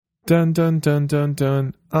Dun dun dun dun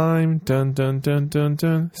dun. I'm dun dun dun dun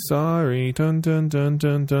dun. Sorry, dun dun dun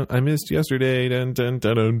dun dun. I missed yesterday. Dun dun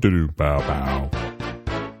dun dun dun. Bow bow.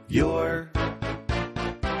 Your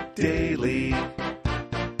Daily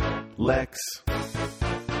Lex.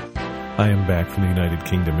 I am back from the United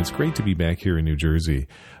Kingdom. It's great to be back here in New Jersey,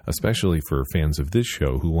 especially for fans of this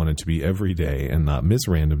show who want it to be every day and not miss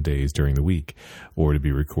random days during the week, or to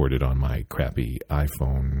be recorded on my crappy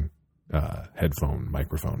iPhone headphone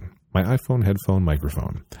microphone. My iPhone headphone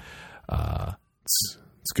microphone.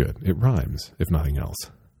 It's good. It rhymes, if nothing else.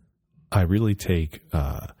 I really take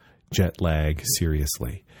jet lag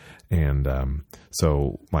seriously. And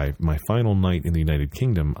so my final night in the United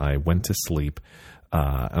Kingdom, I went to sleep.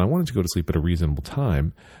 And I wanted to go to sleep at a reasonable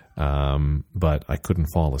time, but I couldn't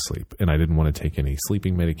fall asleep. And I didn't want to take any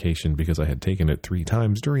sleeping medication because I had taken it 3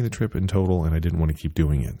 times during the trip in total, and I didn't want to keep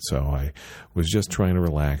doing it. So I was just trying to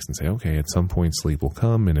relax and say, okay, at some point sleep will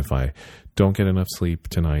come, and if I don't get enough sleep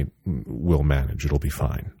tonight, we'll manage. It'll be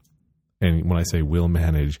fine. And when I say we'll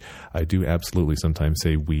manage, I do absolutely sometimes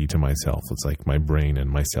say we to myself. It's like my brain and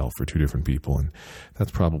myself are 2 different people, and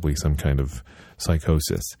that's probably some kind of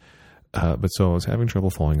psychosis. But so I was having trouble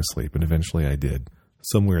falling asleep, and eventually I did,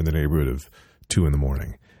 somewhere in the neighborhood of 2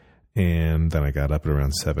 a.m. And then I got up at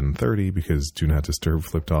around 7:30 because Do Not Disturb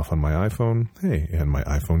flipped off on my iPhone. Hey, and my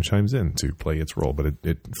iPhone chimes in to play its role, but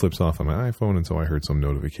it flips off on my iPhone, and so I heard some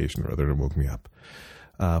notification or other that woke me up.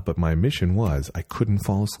 But my mission was I couldn't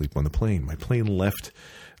fall asleep on the plane. My plane left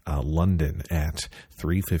London at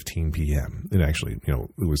 3:15 p.m. It actually, it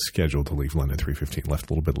was scheduled to leave London at 3:15, left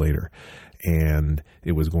a little bit later. And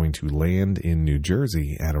it was going to land in New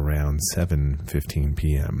Jersey at around 7:15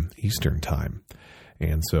 p.m. Eastern time.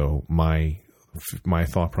 And so my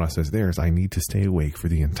thought process there is I need to stay awake for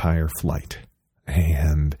the entire flight.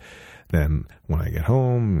 And then when I get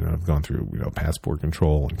home, I've gone through, passport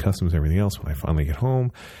control and customs and everything else. When I finally get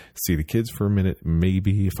home, see the kids for a minute,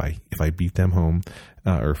 maybe if I beat them home,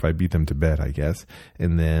 or if I beat them to bed, I guess,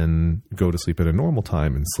 and then go to sleep at a normal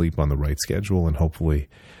time and sleep on the right schedule and hopefully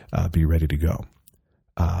be ready to go.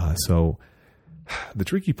 So the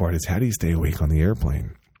tricky part is how do you stay awake on the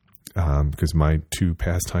airplane? Because my 2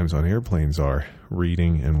 pastimes on airplanes are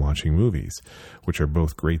reading and watching movies, which are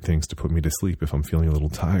both great things to put me to sleep if I'm feeling a little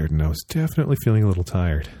tired. And I was definitely feeling a little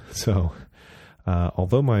tired. So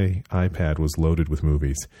although my iPad was loaded with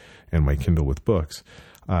movies and my Kindle with books,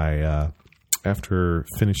 I after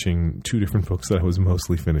finishing 2 different books that I was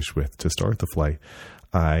mostly finished with to start the flight,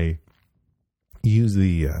 I used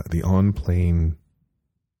the on-plane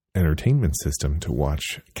entertainment system to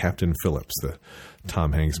watch Captain Phillips, the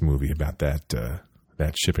Tom Hanks movie about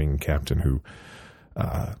that shipping captain who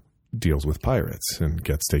deals with pirates and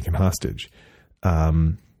gets taken hostage.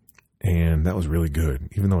 And that was really good.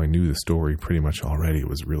 Even though I knew the story pretty much already, it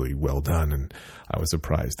was really well done. And I was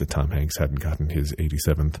surprised that Tom Hanks hadn't gotten his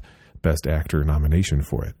 87th Best Actor nomination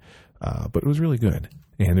for it. But it was really good.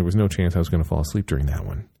 And there was no chance I was going to fall asleep during that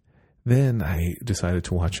one. Then I decided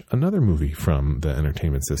to watch another movie from the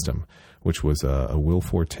entertainment system, which was a Will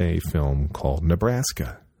Forte film called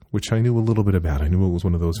Nebraska, which I knew a little bit about. I knew it was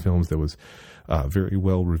one of those films that was very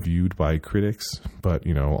well reviewed by critics, but,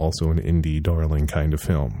 also an indie darling kind of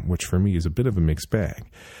film, which for me is a bit of a mixed bag.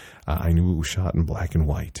 I knew it was shot in black and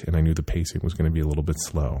white, and I knew the pacing was going to be a little bit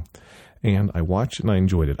slow. And I watched it and I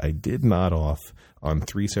enjoyed it. I did nod off on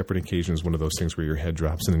 3 separate occasions, one of those things where your head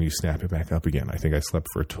drops and then you snap it back up again. I think I slept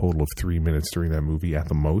for a total of 3 minutes during that movie at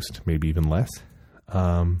the most, maybe even less.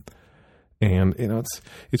 And,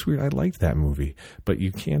 it's weird. I liked that movie, but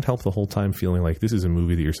you can't help the whole time feeling like this is a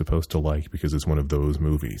movie that you're supposed to like because it's one of those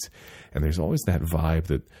movies. And there's always that vibe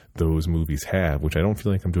that those movies have, which I don't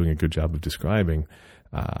feel like I'm doing a good job of describing.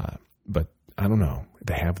 But I don't know.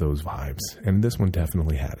 They have those vibes. And this one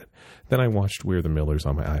definitely had it. Then I watched We're the Millers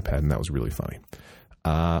on my iPad, and that was really funny.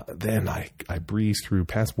 Then I breezed through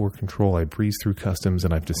passport control. I breezed through customs,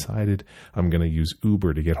 and I've decided I'm going to use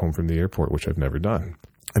Uber to get home from the airport, which I've never done.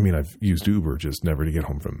 I mean, I've used Uber, just never to get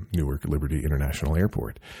home from Newark Liberty International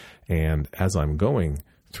Airport. And as I'm going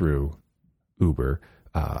through Uber,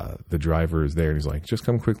 the driver is there, and he's like, just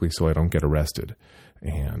come quickly so I don't get arrested.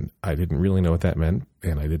 And I didn't really know what that meant,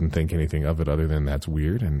 and I didn't think anything of it other than that's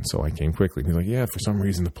weird, and so I came quickly. And he's like, yeah, for some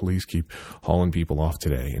reason the police keep hauling people off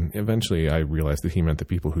today. And eventually I realized that he meant the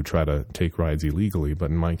people who try to take rides illegally, but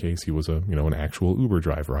in my case he was an actual Uber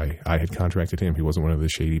driver. I had contracted him. He wasn't one of the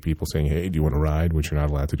shady people saying, hey, do you want a ride, which you're not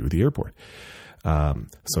allowed to do at the airport.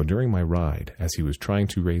 So during my ride, as he was trying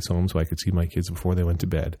to race home so I could see my kids before they went to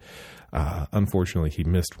bed, unfortunately he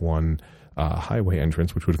missed one highway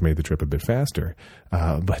entrance, which would have made the trip a bit faster.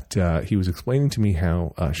 But he was explaining to me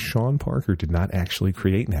how Sean Parker did not actually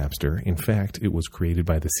create Napster. In fact, it was created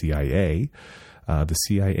by the CIA. The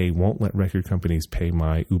CIA won't let record companies pay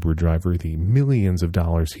my Uber driver the millions of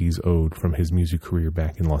dollars he's owed from his music career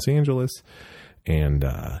back in Los Angeles. And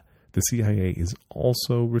the CIA is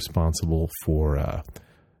also responsible for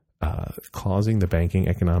causing the banking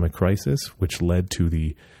economic crisis, which led to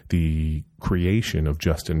the creation of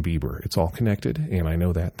Justin Bieber. It's all connected, and I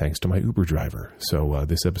know that thanks to my Uber driver. So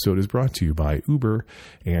this episode is brought to you by Uber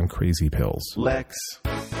and Crazy Pills. Lex.